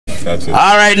That's it.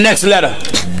 All right, next letter.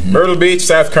 Myrtle Beach,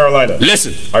 South Carolina.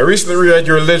 Listen. I recently read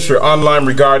your literature online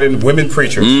regarding women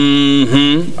preachers.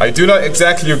 I do not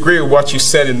exactly agree with what you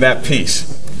said in that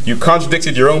piece. You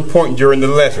contradicted your own point during the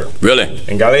letter. Really?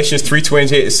 In Galatians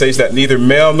 3:28, it says that neither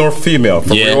male nor female,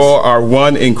 for we all are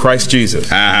one in Christ Jesus.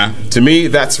 To me,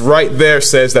 that's right there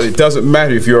says that it doesn't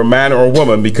matter if you're a man or a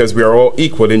woman because we are all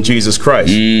equal in Jesus Christ.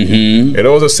 It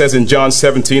also says in John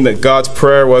 17 that God's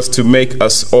prayer was to make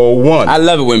us all one. I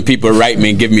love it when people write me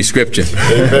and give me scripture.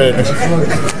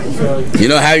 Amen. You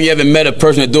know, have you ever met a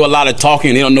person that do a lot of talking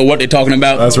and they don't know what they're talking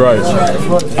about? That's right.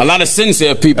 A lot of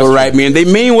sincere people write me and they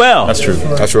mean well. That's true.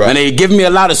 That's right. And they give me a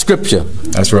lot of scripture.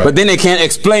 That's right. But then they can't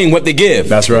explain what they give.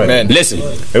 That's right. Amen. Listen.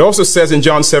 It also says in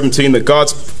John 17 that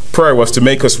God's prayer was to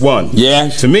make us one. Yeah.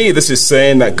 To me, this is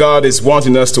saying that God is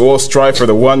wanting us to all strive for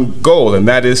the one goal, and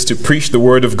that is to preach the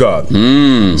word of God.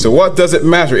 So what does it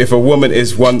matter if a woman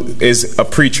is a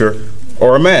preacher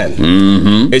or a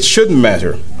man? It shouldn't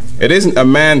matter. It isn't a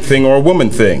man thing or a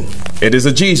woman thing. It is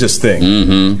a Jesus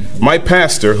thing. My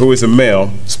pastor, who is a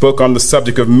male, spoke on the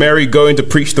subject of Mary going to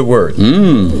preach the word.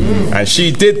 And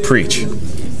she did preach.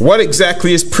 What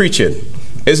exactly is preaching?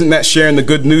 Isn't that sharing the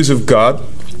good news of God?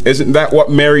 Isn't that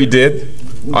what Mary did?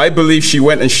 I believe she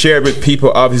went and shared with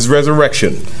people of his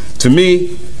resurrection. To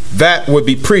me, that would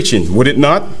be preaching, would it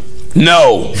not?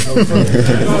 No.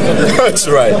 That's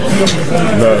right.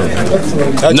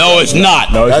 No, it's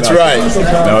not. No, it's That's not.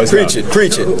 right. No, it's Preach not. it.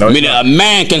 Preach it. No, I mean, a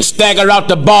man can stagger out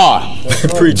the bar,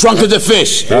 drunk as a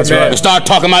fish, That's right. and start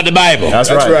talking about the Bible. That's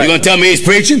right. You gonna tell me he's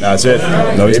preaching? That's it.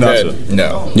 No, he's not. Sir.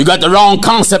 No. You got the wrong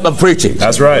concept of preaching.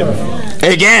 That's right.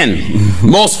 Again,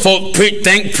 most folk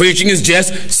think preaching is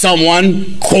just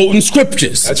someone quoting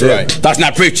scriptures. That's right. That's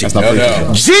not preaching. That's not preaching.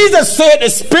 No. Jesus said, the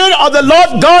Spirit of the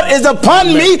Lord God is upon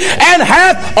me and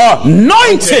hath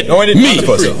anointed me.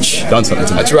 Done something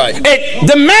to me. That's right.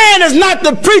 The man is not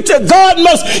the preacher. God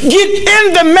must get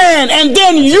in the man and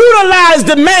then utilize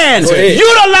the man.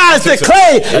 Utilize the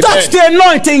clay. That's the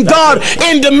anointing God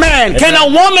in the man. Can a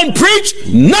woman preach?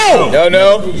 No.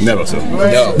 No. Never, sir.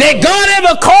 No. Did God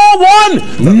ever call one?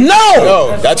 No.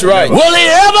 No. That's right. Will he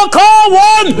ever call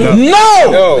one?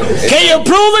 No. No. Can you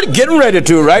prove it? Getting ready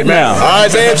to right now.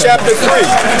 Isaiah chapter 3.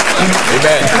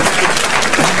 Amen.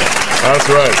 That's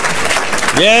right.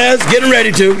 Yes, getting ready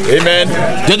to. Amen.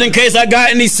 Just in case I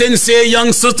got any sincere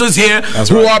young sisters here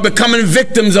who are becoming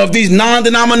victims of these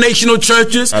non-denominational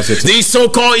churches, these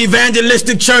so-called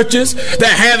evangelistic churches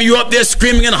that have you up there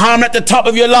screaming and hollering at the top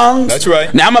of your lungs. That's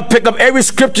right. Now I'm going to pick up every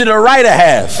scripture the writer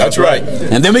has. That's right.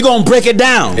 And then we're going to break it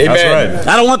down. Amen. That's right.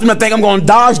 I don't want them to think I'm going to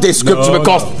dodge this scripture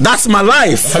because that's my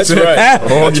life. That's right.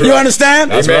 You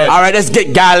understand? That's right. All right, let's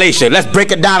get Galatia. Let's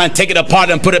break it down and take it apart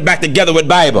and put it back together with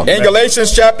Bible. In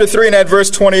Galatians chapter 3 and at verse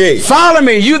 28. Follow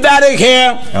me. You that are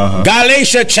here.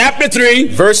 Galatia chapter 3.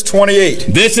 Verse 28.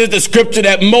 This is the scripture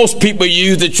that most people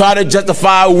use to try to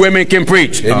justify women can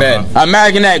preach. Amen.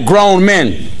 Imagine that grown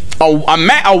men. A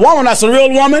woman that's a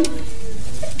real woman,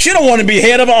 she don't want to be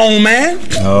head of her own man.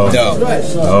 No.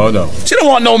 No. She don't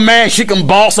want no man she can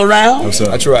boss around. No, sir.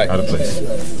 That's right. Out of place.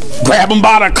 Grab him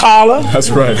by the collar.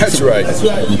 That's right. That's right.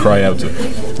 You cry out to.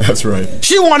 That's right.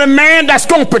 She want a man that's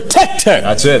going to protect her.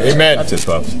 That's it. Amen. That's it,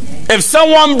 Pops. If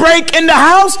someone break in the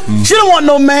house, she don't want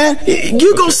no man.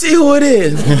 You go see who it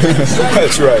is.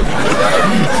 That's right.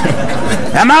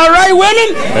 Am I right,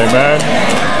 women? Amen.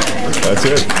 That's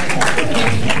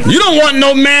it. You don't want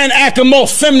no man acting more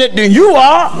feminine than you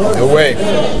are. No way.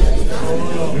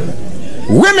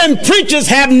 Women preachers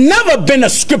have never been a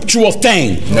scriptural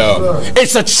thing. No.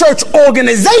 It's a church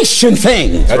organization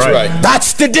thing. That's right.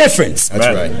 That's the difference. That's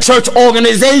right. Church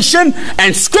organization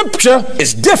and scripture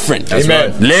is different. That's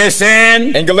Amen. Right.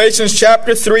 Listen. In Galatians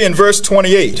chapter 3 and verse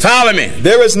 28. Follow me.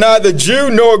 There is neither Jew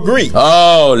nor Greek.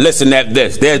 Oh, listen at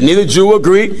this. There's neither Jew or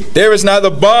Greek. There is neither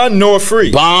bond nor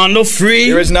free. Bond or free.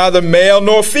 There is neither male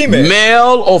nor female.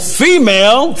 Male or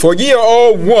female. For ye are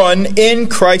all one in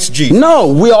Christ Jesus. No,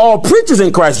 we are all preachers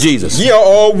in Christ Jesus. Ye are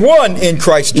all one in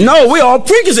Christ Jesus. No, we are all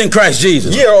preachers in Christ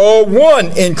Jesus. Ye are all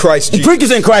one in Christ Jesus. Preachers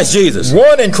in Christ Jesus.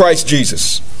 One in Christ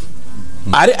Jesus.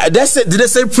 That's it. Did it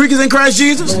say preachers in Christ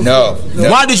Jesus? No.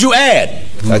 Why did you add?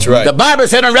 That's right. The Bible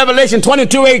said in Revelation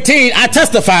 22:18, I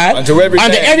testify unto every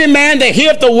man that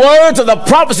heareth the words of the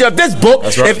prophecy of this book,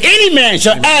 right. If any man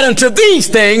shall add unto these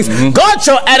things, God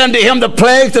shall add unto him the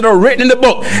plagues that are written in the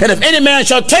book. And if any man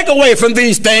shall take away from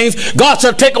these things, God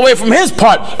shall take away from his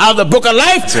part out of the book of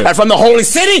life, and from the holy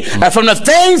city, and from the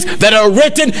things that are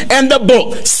written in the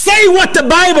book. Say what the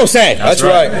Bible said. That's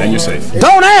right. And you're safe.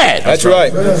 Don't add. That's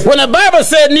right. When the Bible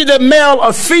said neither male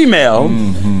or female,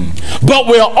 but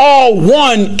we're all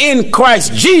one in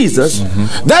Christ Jesus,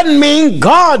 doesn't mean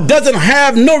God doesn't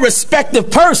have no respective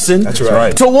person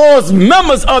towards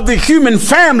members of the human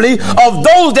family, of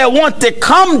those that want to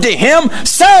come to him,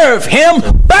 serve him,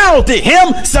 bow to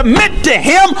him, submit to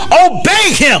him,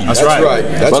 obey him. That's right.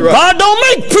 That's but right. God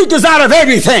don't make preachers out of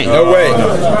everything. No way.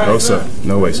 No, sir.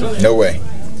 No way, sir. No way.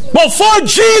 Before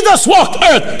Jesus walked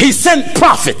earth, he sent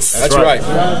prophets. That's right.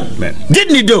 Man.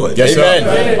 Didn't he do it? Yes, Amen.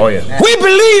 sir. Oh, yeah. We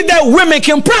believe that women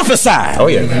can prophesy. Oh,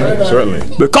 yeah.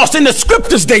 Certainly. Because in the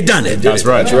scriptures they done it. That's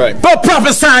right. That's right. But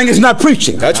prophesying is not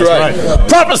preaching. That's right.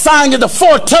 Prophesying is the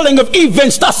foretelling of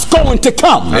events that's going to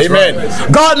come. Amen.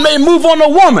 God may move on a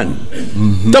woman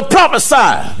to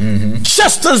prophesy.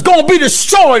 Chester's going to be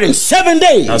destroyed in 7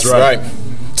 days. That's right.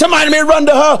 Somebody may run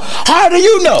to her, how do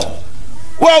you know?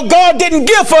 Well, God didn't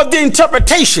give her the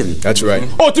interpretation. That's right.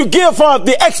 Or to give her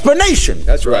the explanation.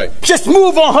 That's right. Just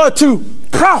move on her to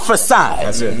prophesy.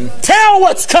 That's it. Tell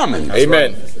what's coming.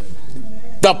 Amen.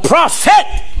 The prophet,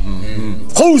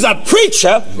 who's a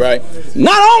preacher, Right.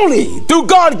 not only do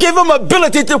God give him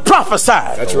ability to prophesy,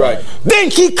 That's right.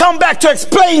 then he come back to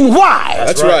explain why.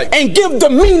 That's right. And give the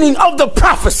meaning of the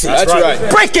prophecy. That's right.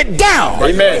 Break it down.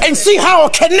 Amen. And see how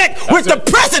it connect with the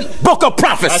present book of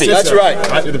prophecy. That's right.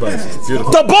 Beautiful.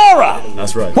 Deborah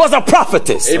That's right. was a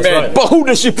prophetess. Amen. But who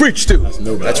did she preach to?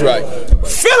 That's right.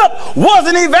 Philip was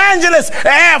an evangelist and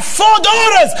had 4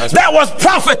 daughters that was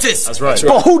prophetess. That's right.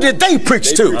 But who did they preach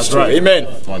to? That's right. Amen.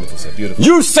 Wonderful, sir. Beautiful.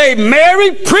 You say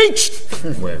Mary preached?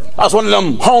 Where? That's one of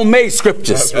them homemade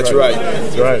scriptures. That's right.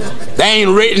 That's right. They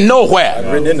ain't written nowhere.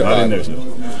 Written in the Not in Bible.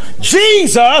 there, sir.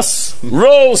 Jesus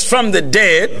rose from the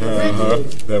dead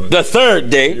the 3rd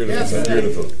day. Beautiful, sir.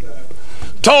 Beautiful.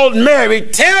 Told Mary,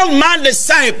 tell my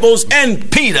disciples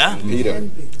and Peter Peter.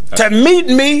 to meet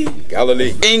me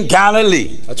Galilee. in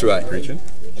Galilee. That's right. Preaching.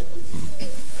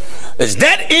 Is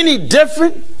that any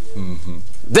different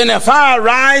than if I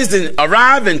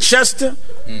arrive in Chester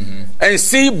and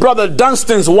see Brother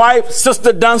Dunstan's wife,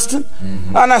 Sister Dunstan,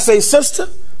 and I say, sister,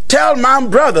 tell my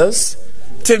brothers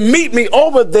to meet me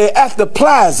over there at the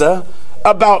plaza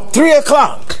about 3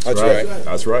 o'clock. That's right.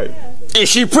 That's right. Is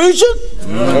she preaching?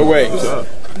 No way.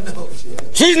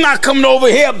 She's not coming over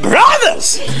here,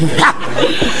 brothers.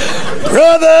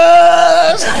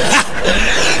 Brothers.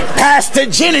 Pastor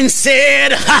Jennings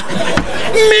said,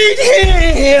 meet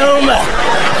him.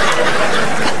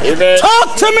 Amen.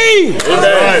 Talk to me.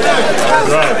 Amen. That's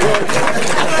right.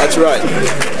 That's right.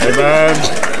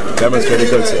 Amen. Demonstrate it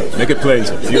good, sir. Make it plain,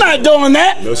 sir. I'm not doing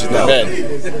that. No, she's not.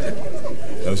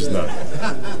 Amen. No, she's not.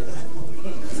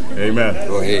 Amen.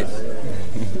 Go ahead.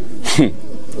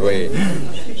 Go ahead.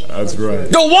 That's right.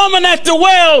 The woman at the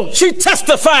well, she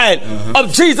testified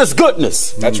of Jesus'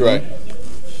 goodness. That's right.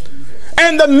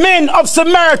 And the men of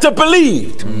Samaria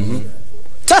believed.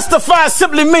 Testify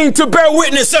simply means to bear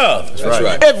witness of. That's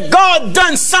right. If God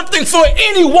done something for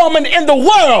any woman in the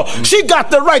world, she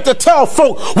got the right to tell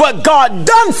folk what God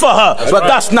done for her. But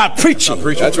that's not preaching.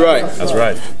 That's right. That's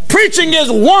right. Preaching is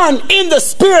one in the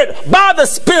Spirit, by the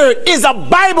Spirit, is a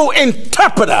Bible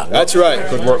interpreter. That's right.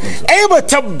 Good work, sir. Able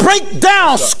to break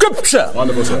down Scripture.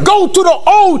 Wonderful, sir. Go to the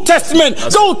Old Testament,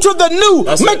 go to the New,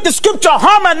 make the Scripture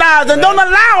harmonize, and don't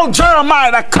allow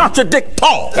Jeremiah to contradict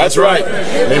Paul. That's right.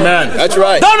 Amen. That's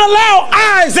right. Don't allow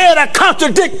Isaiah to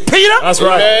contradict Peter. That's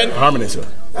right. Amen. Harmony, sir.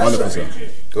 Wonderful, sir.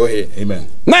 Go ahead. Amen.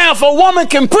 Now, if a woman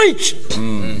can preach,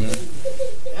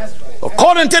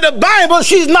 according to the Bible,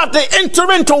 she's not to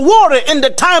enter into water in the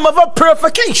time of her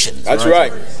purification. That's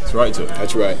right. That's right, sir.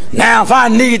 That's right. Now, if I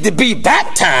need to be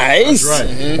baptized, That's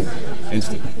right.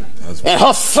 Instant. That's right. and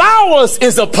her flowers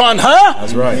is upon her,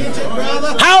 That's right.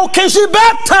 how can she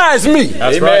baptize me?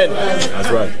 That's Amen. right. That's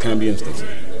right. Can be instant, sir.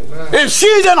 If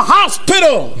she's in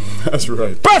hospital, That's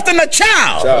right. birthing a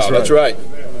child, That's right.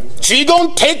 she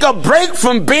gonna take a break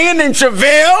from being in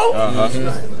travail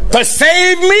to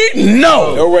save me?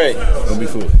 No. No way. Don't be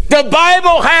fooled. The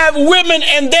Bible have women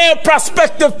in their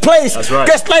prospective place, That's right.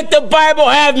 just like the Bible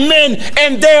have men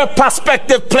in their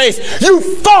prospective place. You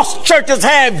false churches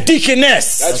have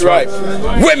deaconess. That's right.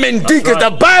 Women deacons.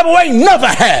 right. The Bible ain't never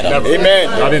had them. Never. Amen.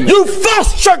 Not in there. You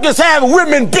false churches have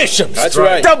women bishops. That's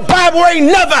right. The Bible ain't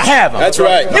never have them. That's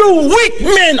right. You weak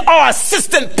men are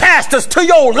assistant pastors to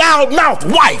your loudmouth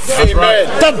wife. Amen.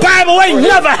 The Bible ain't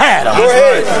never had them. Go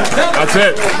ahead. That's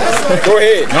it. Go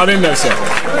ahead. Not in there, sir.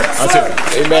 That's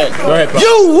it. Amen. Go ahead, Pastor.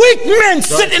 You weak men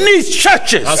sit in these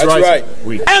churches. That's That's right. right. Sir.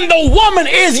 Weak. And the woman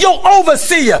is your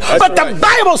overseer. But the right.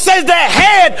 Bible says the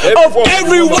head of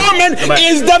every woman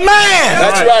is the man.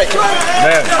 That's right.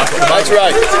 Man. That's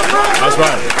right. That's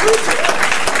right.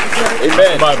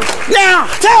 Amen. Bible. Now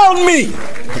tell me,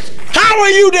 How are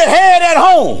you the head at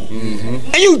home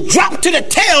and you drop to the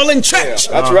tail in church?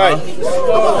 That's right.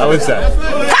 How is that?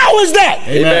 How is that?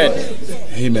 Amen.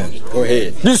 Amen. Go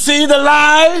ahead. You see the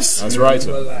lies That's right,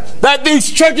 sir. that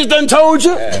these churches done told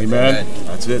you? Amen.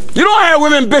 That's it. You don't have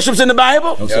women bishops in the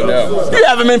Bible. No, no. You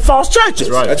have them in false churches.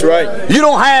 That's right. That's right. You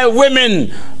don't have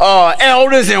women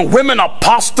elders and women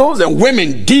apostles and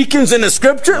women deacons in the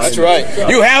scriptures. That's right.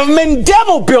 You have them in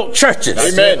devil-built churches.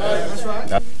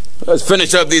 Amen. Let's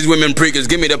finish up these women preachers.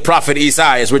 Give me the prophet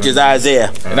Isaiah, which is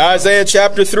Isaiah. In Isaiah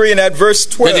chapter 3 and at verse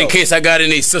 12. Just in case I got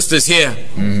any sisters here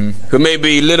who may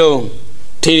be little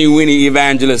teeny-weeny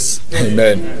evangelists.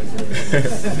 Amen.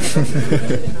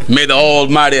 May the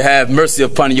Almighty have mercy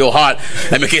upon your heart.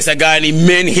 And in case I got any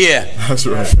men here That's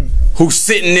right. who's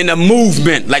sitting in a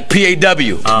movement like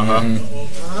PAW.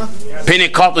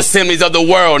 Pentecostal Assemblies of the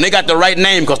World. And they got the right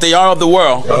name because they are of the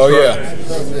world. Oh, yeah.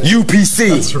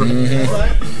 UPC.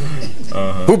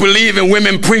 Who believe in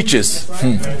women preachers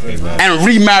and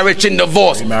remarriage and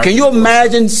divorce. Can you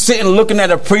imagine sitting looking at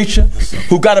a preacher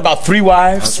who got about 3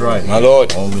 wives? That's right. My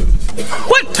Lord.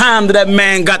 What time did that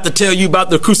man got to tell you about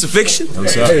the crucifixion?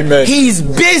 Amen. He's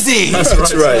busy.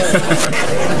 That's right.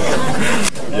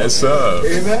 Yes,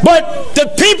 sir. But the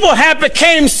people have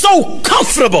become so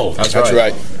comfortable. That's That's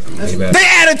right. Amen. Their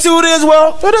attitude is,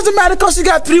 well, it doesn't matter because he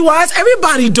got 3 wives.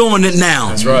 Everybody doing it now.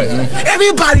 That's right.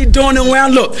 Everybody doing it now.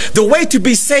 Look, the way to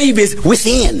be saved is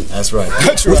within. That's right.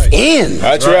 That's right. Within.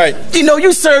 That's right. You know,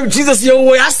 you serve Jesus your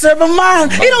way, I serve him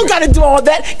mine. You don't got to do all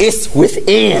that. It's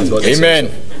within. Amen.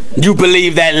 You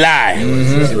believe that lie.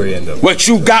 That's where you end up. What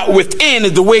you got within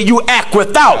is the way you act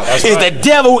without. That's is right. the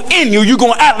devil in you, you're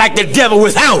going to act like the devil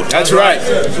without. That's right.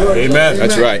 Amen.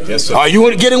 That's right. Yes, sir. Are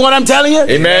you getting what I'm telling you?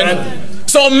 Amen.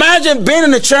 So imagine being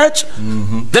in a church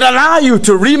that allow you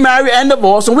to remarry and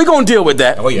divorce, and we're going to deal with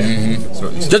that. Oh, yeah.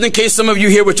 Just in case some of you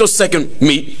here with your second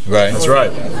meat, Right. That's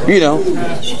right. you know,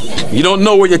 you don't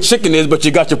know where your chicken is, but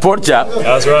you got your pork chop.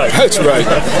 That's right. That's right.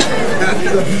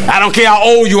 I don't care how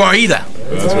old you are either.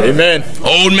 Amen.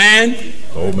 Old man,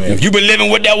 Oh, man. if you've been living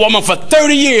with that woman for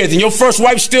 30 years and your first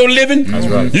wife's still living, That's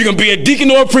right. you can be a deacon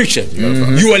or a preacher.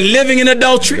 You are living in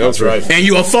adultery. That's right. And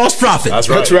you are a false prophet. That's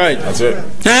right. That's right. That's it.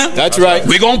 Huh? That's right.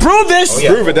 We're going to prove this. Oh, yeah.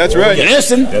 Prove it. That's right.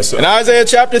 Listen. Yes, sir. In Isaiah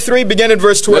chapter 3, begin at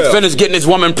verse 12. Let's finish getting this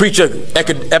woman preacher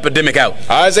epidemic out.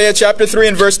 Isaiah chapter 3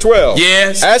 and verse 12.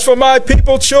 Yes. As for my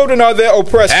people, children are their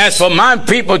oppressors. As for my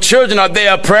people, children are they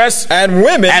oppressed. And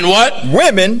women. And what?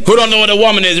 Women. Who don't know what a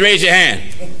woman is? Raise your hand.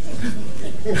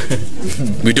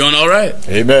 We doing all right?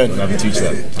 Amen. I have to teach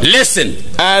that. Listen.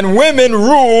 And women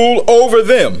rule over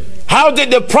them. How did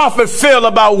the prophet feel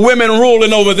about women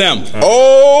ruling over them?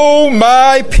 Oh,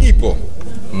 my people.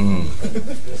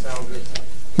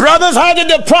 Brothers, how did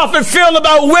the prophet feel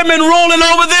about women ruling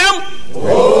over them?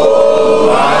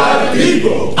 Oh, my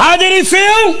people. How did he feel?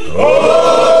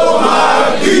 Oh,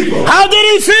 my people. How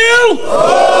did he feel?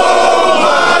 Oh,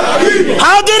 my people.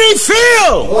 How did he feel?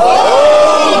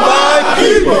 Oh, my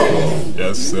people.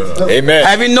 Yes, sir. Amen.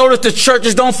 Have you noticed the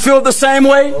churches don't feel the same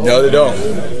way? No, they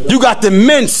don't. You got the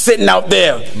men sitting out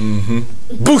there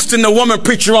boosting the woman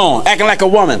preacher on, acting like a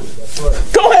woman.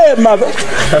 Go ahead, mother.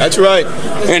 That's right.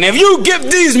 And if you give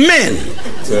these men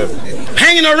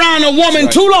hanging around a woman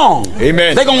too long,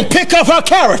 Amen. they're going to pick up her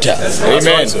character.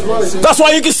 Amen. That's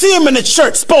why you can see them in the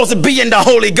church, supposed to be in the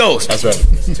Holy Ghost. That's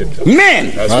right.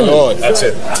 Men. That's My right. Lord. That's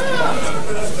it.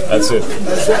 That's it.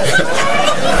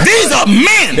 These are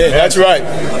men. Yeah, that's right.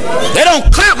 They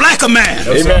don't clap like a man.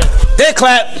 Amen. They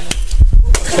clap.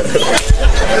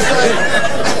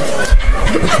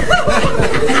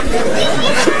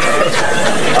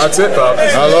 That's it, Bob.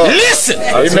 My Lord. Listen.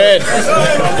 Amen.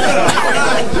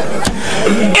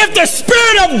 If the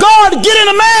Spirit of God get in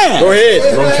a man, Go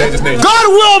ahead. Don't change his name. God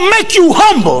will make you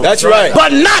humble. That's right.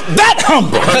 But not that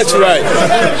humble. That's right.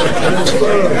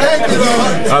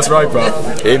 That's right,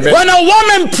 Bob. Amen. When a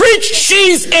woman preach,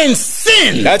 she's in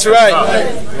sin. That's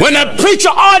right. When a preacher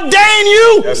ordain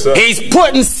you, Yes, sir. he's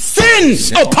putting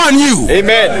sin upon you.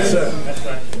 Amen.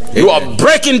 You are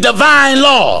breaking divine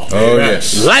law. Oh,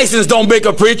 yes. License don't make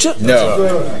a preacher.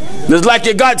 No. It's like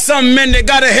you got some men that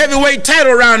got a heavyweight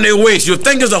title around their waist. You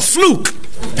think it's a fluke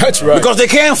That's right. because they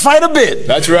can't fight a bit.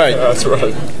 That's right. That's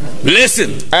right.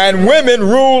 Listen, And women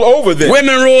rule over them.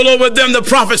 women rule over them. The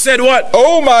prophet said what?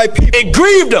 Oh, my people. It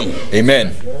grieved them.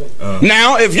 Amen.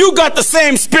 Now, if you got the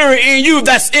same spirit in you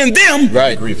that's in them,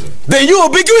 Right. then you will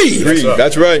be grieved.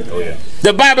 That's right. Oh, yeah.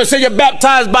 The Bible says you're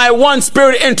baptized by one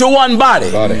spirit into one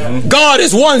body. God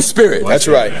is one spirit. That's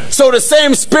right. So the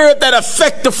same spirit that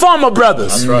affect the former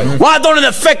brothers. That's right. Why don't it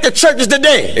affect the churches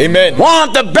today? Amen. Why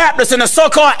aren't the Baptists and the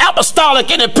so-called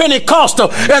apostolic and the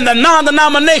Pentecostal and the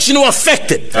non-denominational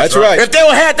affected? That's right. If they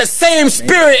had the same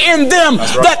spirit in them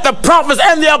that the prophets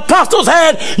and the apostles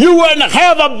had, you wouldn't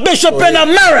have a bishop in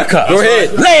America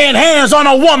laying hands on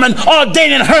a woman,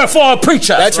 ordaining her for a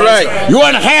preacher. That's right. You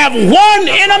wouldn't have one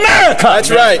in America. That's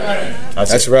right.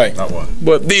 That's right. Not one.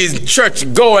 But these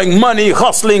church-going,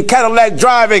 money-hustling,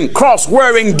 Cadillac-driving,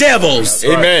 cross-wearing devils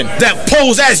that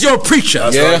pose as your preacher,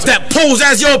 that pose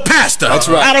as your pastor. That's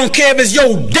right. I don't care if it's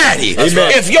your daddy.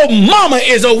 Amen. If your mama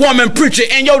is a woman preacher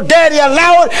and your daddy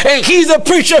allow it and he's a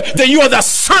preacher, then you are the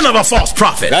son of a false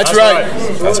prophet. That's right.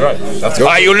 That's right. That's right.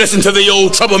 Why you listen to the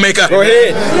old troublemaker? Go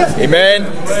ahead. Amen.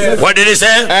 What did he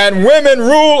say? And women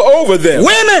rule over them.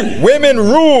 Women. Women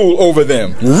rule over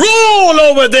them. Rule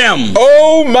over them.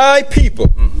 Oh, my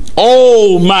people.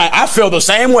 Oh, my. I feel the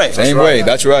same way. Same way.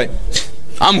 That's right.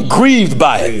 I'm grieved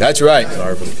by it. That's right.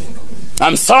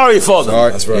 I'm sorry for them.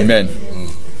 That's right. Amen.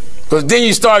 Because then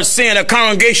you start seeing a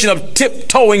congregation of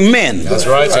tiptoeing men. That's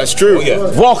right. That's true. Oh,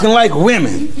 yeah. Walking like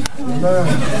women.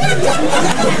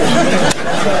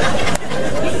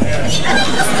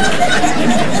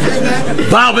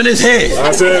 Bobbing his head.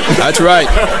 That's it. That's right.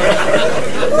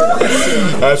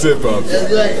 That's it, Bob.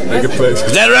 Make it place.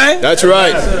 Is that right? That's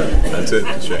right. That's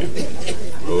it. Shame.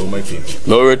 Oh, my people.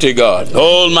 Glory to God.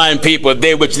 Hold mine people,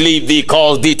 they which lead thee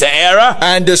cause thee to error.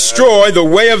 And destroy the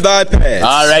way of thy paths.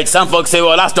 All right, some folks say,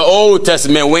 well, that's the Old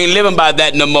Testament. We ain't living by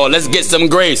that no more. Let's get some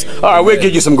grace. All right, we'll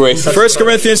give you some grace. 1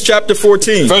 Corinthians chapter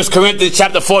 14. 1 Corinthians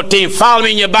chapter 14. Follow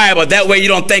me in your Bible. That way you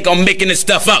don't think I'm making this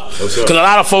stuff up. Because a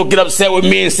lot of folk get upset with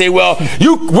me and say, well,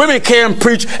 you women can't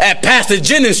preach at Pastor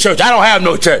Jennings' church. I don't have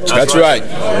no church. That's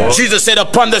right. Jesus said,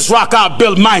 upon this rock I'll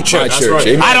build my church.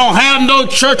 I don't have no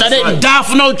church. I didn't die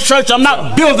for no church. I'm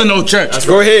not building no church.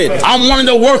 Go ahead. I'm one of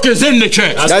the workers in the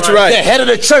church. That's right. The head of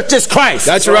the church is Christ.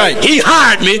 That's right. He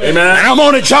hired me, Amen. and I'm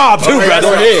on a job too, brother.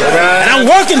 Go ahead. And I'm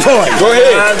working for it. Go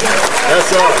ahead.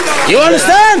 That's all. You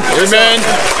understand? Amen.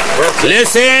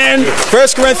 Listen. 1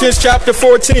 Corinthians chapter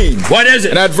 14. What is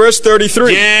it? And at verse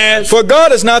 33. Yes. For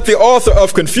God is not the author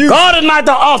of confusion, God is not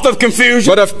the author of confusion,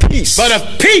 but of peace. but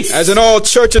of peace. As in all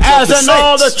churches of the As in saints.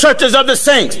 all the churches of the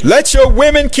saints. Let your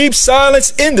women keep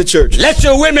silence in the churches. Let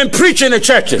your women preach in the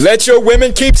churches. Let your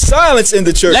women keep silence in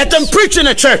the churches. Let them preach in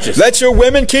the churches. Let your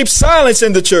women keep silence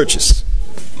in the churches.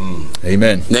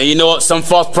 Amen. Now you know what some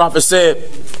false prophet said?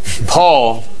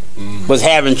 Paul was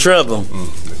having trouble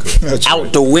That's out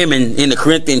right. the women in the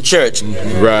Corinthian church,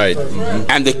 Right.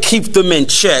 and to keep them in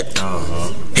check,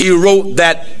 he wrote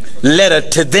that letter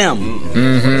to them.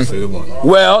 Say the one.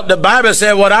 Well, the Bible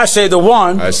said, what I say to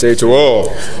one, I say to all.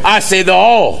 I say to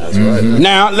all.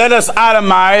 Now, let us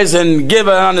itemize and give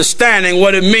an understanding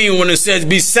what it means when it says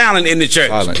be silent in the church.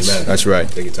 Silence. That's right.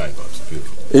 Take your time, Pops.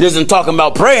 Beautiful. It isn't talking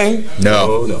about praying,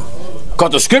 No. Oh, no.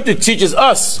 because the scripture teaches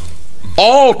us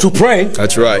all to pray.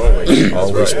 That's right.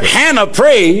 Always. Hannah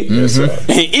prayed, and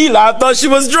Eli thought she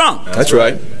was drunk. That's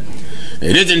right.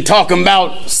 It isn't talking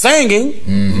about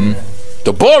singing.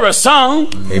 Deborah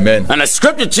sung, Amen. and the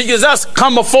scripture teaches us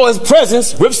come before his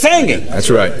presence with singing.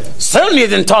 That's right. Certainly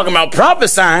isn't talking about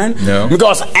prophesying, No.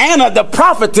 because Anna the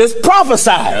prophetess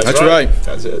prophesied. That's right.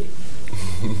 That's it.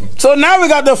 So now we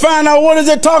got to find out what is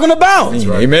it talking about.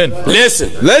 Amen.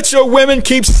 Listen. Let your women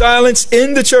keep silence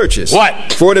in the churches.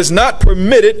 What? For it is not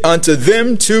permitted unto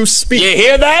them to speak. You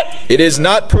hear that? It is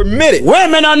not permitted.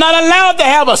 Women are not allowed to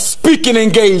have a speaking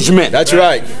engagement. That's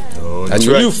right. That's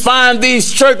right. You find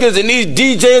these churches and these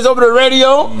DJs over the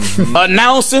radio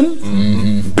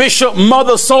announcing Bishop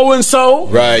Mother so-and-so.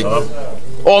 Right.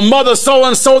 Or Mother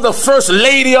so-and-so, the first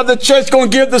lady of the church, going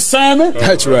to give the sermon.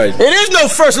 That's right. It is no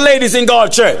first ladies in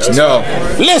God's church. No.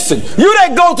 Listen, you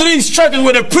that go to these churches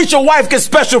where the preacher wife gets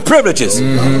special privileges,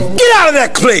 get out of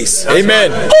that place. Amen.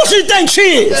 Who she think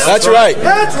she is? That's right.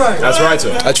 That's right,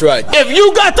 sir. That's right. If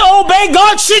you got to obey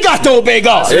God, she got to obey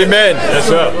God. Amen. Yes,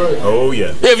 sir. Oh,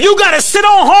 yeah. If you got to sit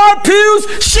on hard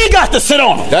pews, she got to sit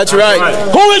on them. That's right.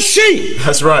 Who is she?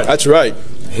 That's right. That's right.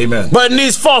 Amen. But in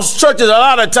these false churches, a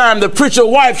lot of time, the preacher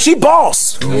wife, she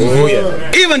boss. Oh,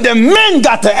 yeah. Even the men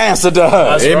got to answer to her.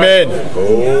 That's Amen. Right.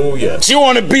 Oh, yeah. She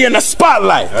want to be in the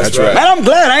spotlight. That's right. Man, I'm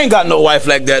glad I ain't got no wife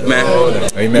like that, man.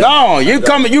 Amen. No, you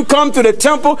come to the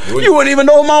temple, you wouldn't even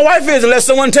know who my wife is unless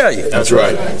someone tell you. That's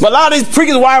right. But a lot of these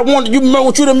preachers, why I want you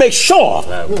to make sure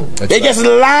they just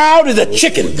loud as a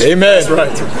chicken. Amen. That's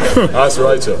right. That's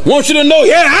right, sir. Want you to know,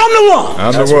 yeah, I'm the one.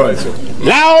 I'm That's the one. right, sir.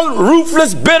 Loud,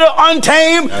 ruthless, bitter,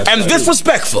 untamed, and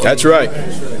disrespectful. That's right.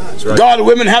 right. God,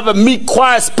 women have a meek,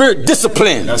 quiet spirit,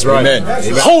 discipline. That's right. Amen.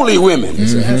 Holy women,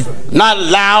 not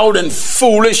loud and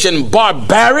foolish and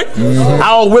barbaric.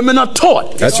 Our women are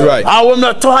taught. That's right. Our women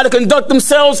are taught how to conduct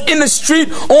themselves in the street,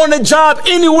 on the job,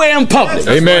 anywhere in public.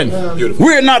 Amen. Beautiful.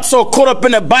 We're not so caught up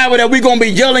in the Bible that we're going to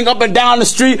be yelling up and down the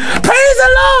street, praise the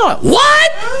Lord.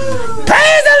 What?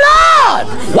 Praise the Lord.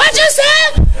 What you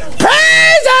said?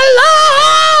 Praise the Lord.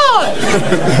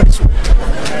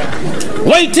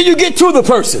 Wait till you get to the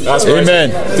person. That's right. Amen.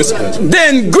 Discipline.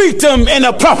 Then greet them in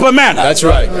a proper manner. That's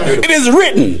right. It is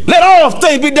written, let all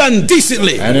things be done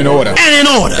decently And in order. and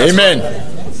in order. Amen.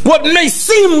 What may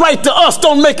seem right to us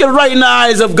don't make it right in the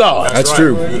eyes of God. That's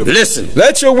true. Listen.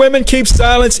 Let your women keep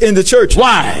silence in the church.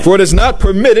 Why? For it is not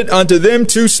permitted unto them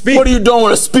to speak. What are you doing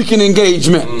with a speaking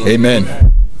engagement? Amen.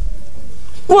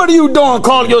 What are you doing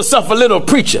calling yourself a little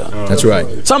preacher? That's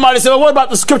right. Somebody said, well, what about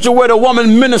the scripture where the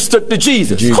woman ministered to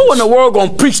Jesus? Who in the world going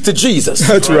to preach to Jesus?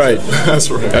 That's right.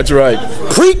 That's right. That's right.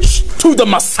 Preach to the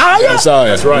Messiah? Messiah.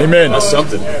 That's right. Amen. That's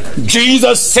something.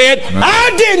 Jesus said,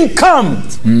 I didn't come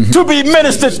to be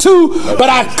ministered to, but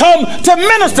I come to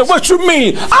minister. What you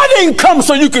mean? I didn't come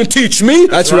so you can teach me.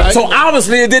 That's right. So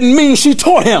obviously it didn't mean she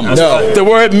taught him. No. The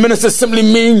word minister simply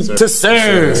means to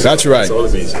serve. That's right. That's all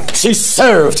it means. She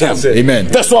served him. Amen.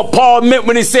 That's what Paul meant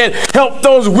when he said, help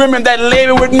those women that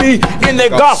labor with me in the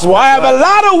gospel. I have a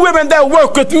lot of women that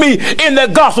work with me in the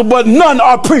gospel, but none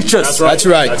are preachers. That's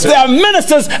right. That's They are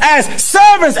ministers as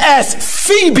servants as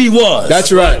Phoebe was.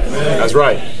 That's right. That's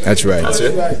right. That's right. That's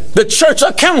it. The church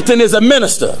accountant is a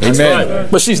minister. Amen.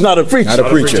 right. But she's not a preacher. Not a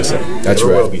preacher. That's Never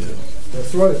will right. be.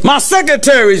 My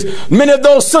secretaries, many of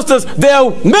those sisters, they're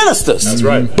ministers. That's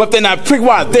right. But they're not preachers.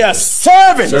 Why? They are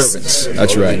servants. Servants.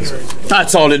 That's right.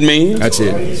 That's all it means. That's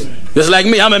it. Just like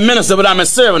me, I'm a minister, but I'm a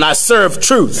servant. I serve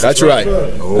truth. That's right.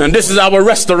 And this is our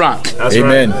restaurant. That's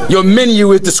Amen. right. Your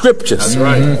menu is the scriptures. That's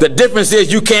right. The difference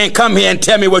is you can't come here and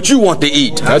tell me what you want to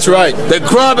eat. That's right. The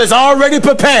grub is already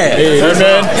prepared.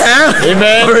 Amen. Huh?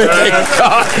 Amen. Glory to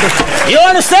God. You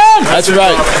understand? That's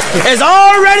right. It's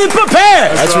already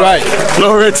prepared. That's right.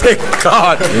 Glory to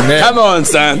God. Amen. Come on,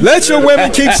 son. Let your women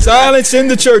keep silence in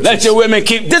the church. Let your women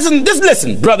keep this.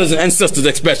 Listen, brothers and sisters,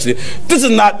 especially.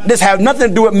 This have nothing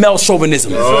to do with male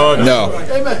chauvinism. No.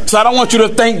 So I don't want you to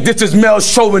think this is male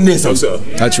chauvinism. No, sir.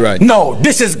 That's right. No,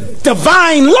 this is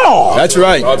divine law. That's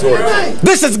right. God's order.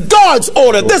 This is God's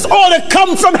order. This order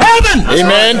comes from heaven.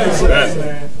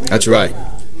 Amen. That's right.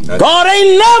 God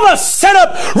ain't never set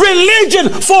up religion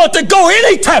for it to go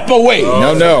any type of way.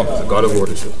 No, no. It's a God of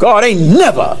order, sir. God ain't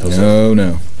never No,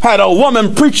 no. had a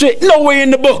woman preach it nowhere in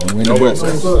the book. No way,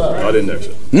 sir. God in there,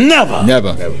 sir. Never.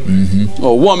 Never.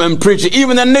 A woman preach it.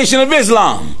 Even the Nation of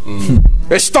Islam.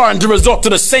 They're starting to resort to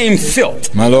the same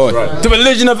filth. My Lord. The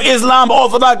religion of Islam,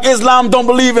 Orthodox Islam, don't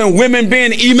believe in women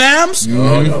being imams. They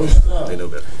know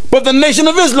better. But the Nation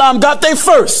of Islam got their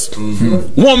first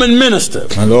woman minister.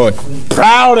 My Lord.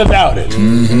 Proud about it.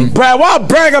 Why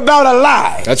brag about a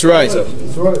lie? That's right.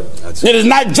 It is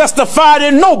not justified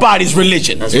in nobody's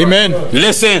religion. Amen.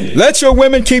 Listen. Let your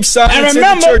women keep silence And in the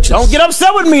remember, churches. don't get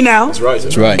upset with me now. That's right, sir.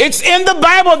 That's right. It's in the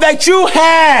Bible that you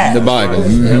have. The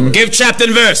Bible. Give chapter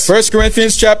and verse. 1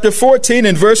 Corinthians chapter 14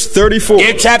 and verse 34.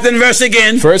 Give chapter and verse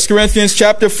again. 1 Corinthians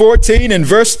chapter 14 and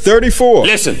verse 34.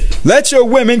 Listen. Let your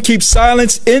women keep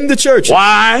silence in the church.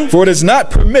 Why? For it is not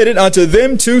permitted unto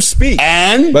them to speak.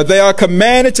 And? But they are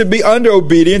commanded to be under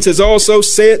obedience, as also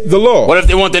saith the law. What if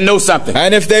they want to know something?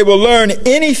 And if they will learn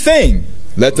anything,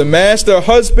 let them ask their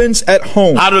husbands at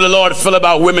home. How do the Lord feel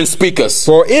about women speakers?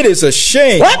 For it is a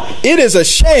shame. What? It is a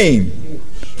shame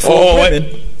for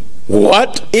women.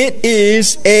 What? It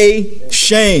is a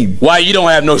shame. Why you don't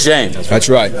have no shame? That's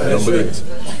right. I don't believe it.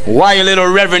 Why your little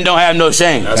reverend don't have no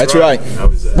shame? That's right. How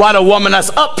is that? Why the woman that's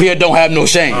up here don't have no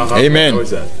shame? Amen. How is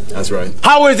that? That's right.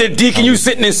 How is it, deacon, you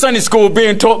sitting in Sunday school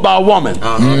being taught by a woman?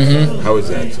 How is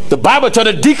that? The Bible told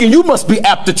the deacon you must be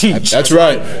apt to teach. That's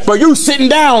right. But you sitting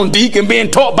down, deacon,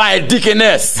 being taught by a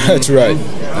deaconess. That's right.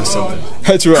 That's something.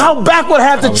 That's right. How backward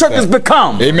have the churches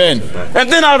become? Amen.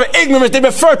 And then out of ignorance, they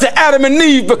refer to Adam and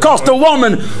Eve because the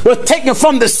woman was taken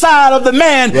from the side of the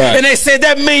man. Right. And they said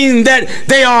that means that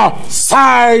they are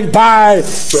side by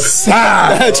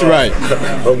side. That's right.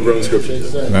 Homegrown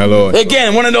scripture. My Lord.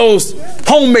 Again, one of those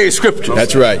homemade scriptures.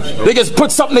 That's right. They just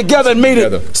put something together and made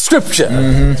it scripture.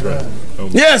 That's right.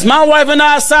 Yes, my wife and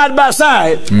I are side by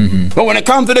side. But when it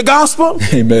comes to the gospel,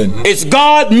 Amen. it's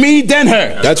God, me, then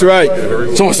her. That's right.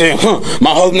 Someone saying,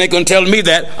 my husband ain't going to tell me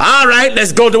that. All right,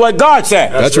 let's go to what God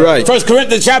said. That's right. 1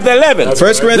 Corinthians chapter 11. That's right.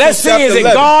 1 Corinthians Let's see, chapter is it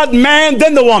 11. God, man,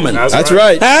 then the woman? That's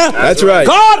right. Huh? That's right.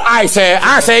 God, I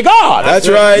say God. That's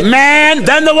right. Man,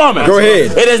 then the woman. Go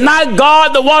ahead. It is not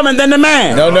God, the woman, then the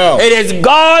man. No. It is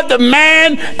God, the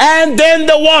man, and then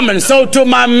the woman. So to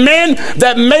my men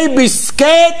that may be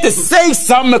scared to say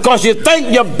something because you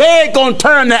think your bed gonna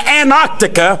turn to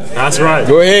Antarctica. That's right.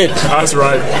 Go ahead. That's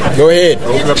right. Go ahead.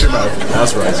 Open up your mouth.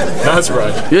 That's right. That's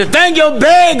right. You think your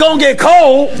bed gonna get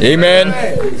cold. Amen.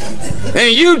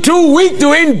 And you too weak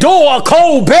to endure a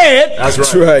cold bed.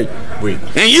 That's right. Weak.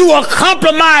 And you will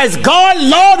compromise God,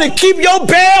 Lord, to keep your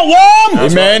bed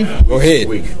warm. Amen. Right. Go ahead.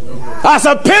 Weak. That's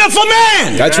a pitiful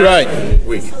man. That's right.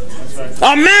 Weak.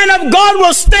 A man of God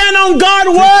will stand on God's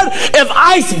word if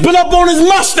ice built up on his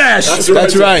mustache. That's right.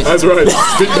 That's right. That's right.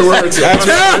 Speak the words. That's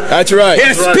right. That's right.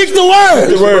 Yeah, speak the word.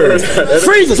 The word.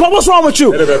 Freezes. What's wrong with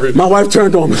you? My wife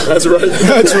turned on me. That's right.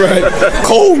 That's right.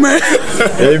 Cold, man.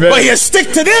 Amen. But you stick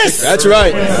to this. That's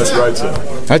right. That's right, sir.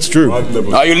 That's true.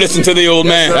 Oh, you listen to the old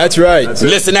man. That's right.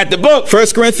 Listen at the book. 1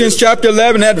 Corinthians chapter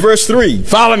 11 at verse 3.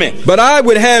 Follow me. But I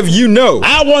would have you know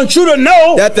I want you to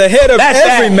know that the head of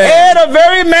every the man head of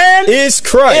every man is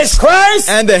Christ. is Christ.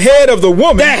 And the head of the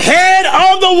woman The head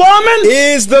of the woman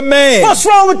is the man. What's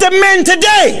wrong with the men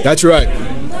today? That's right.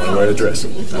 One way to dress.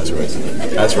 That's right.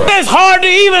 That's right. It's hard to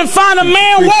even find a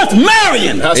man worth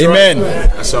marrying. That's Amen.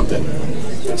 Right. That's something.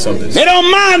 Something. They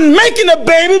don't mind making a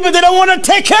baby, but they don't want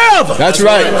to take care of her. That's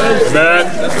right.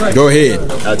 Amen. Go ahead.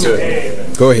 That's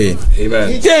it. Go ahead.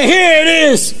 Amen. Yeah, here it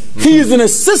is. He's an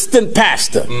assistant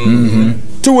pastor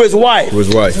to his wife. To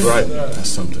his wife. Right. That's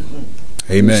something.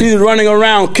 Amen. She's running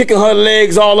around kicking her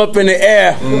legs all up in the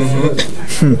air.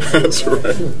 That's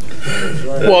right.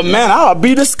 Well, man, I'll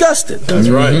be disgusted. That's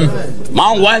right.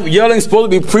 My wife yelling,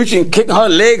 supposed to be preaching, kicking her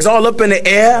legs all up in the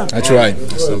air. That's right.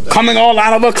 Coming all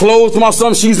out of her clothes from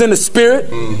something. She's in the spirit.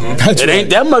 That's It right. ain't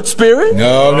that much spirit.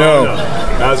 No.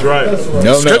 That's right.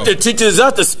 No. Scripture teaches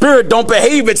us the spirit don't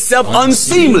behave itself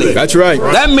unseemly. That's right.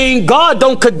 That means God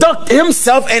don't conduct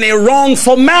himself in a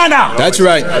wrongful manner. That's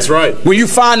right. That's right. When you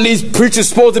find these preachers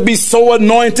supposed to be so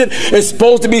anointed, it's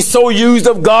supposed to be so used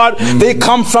of God, they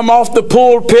come from off the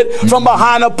pulpit, from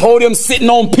behind a podium, sitting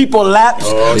on people's laps,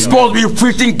 supposed to be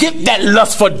preaching, get that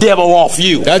lustful devil off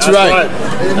you. That's right.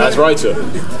 That's right, sir.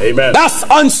 Amen. That's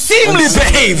unseemly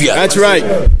behavior. That's right.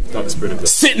 Not the spirit of God.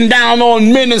 Sitting down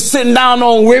on men and sitting down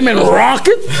on women,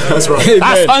 rocking. That's right. Amen.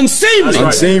 That's unseemly. That's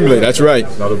Unseemly. That's right.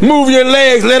 Move your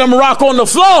legs, let them rock on the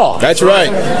floor. That's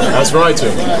right. That's right, sir.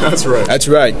 That's right. That's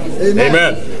right.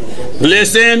 Amen.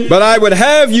 Listen, But I would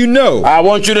have you know I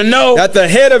want you to know that the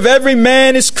head of every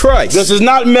man is Christ. this is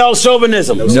not male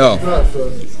chauvinism. No.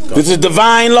 This is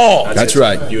divine law. That's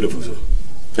right. Beautiful, sir.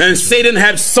 And Satan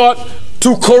have sought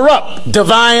to corrupt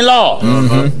divine law.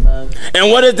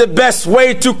 And what is the best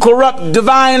way to corrupt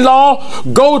divine law?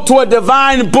 Go to a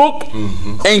divine book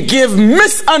and give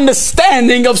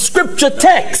misunderstanding of scripture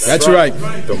text. That's right.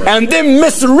 And then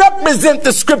misrepresent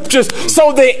the scriptures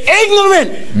so the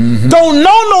ignorant don't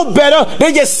know no better.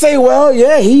 They just say, well,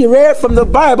 yeah, he read from the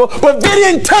Bible, but they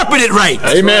didn't interpret it right.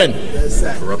 Amen.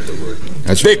 Corrupt the word.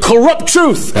 That's They right. corrupt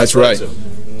truth. That's right.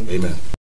 Amen.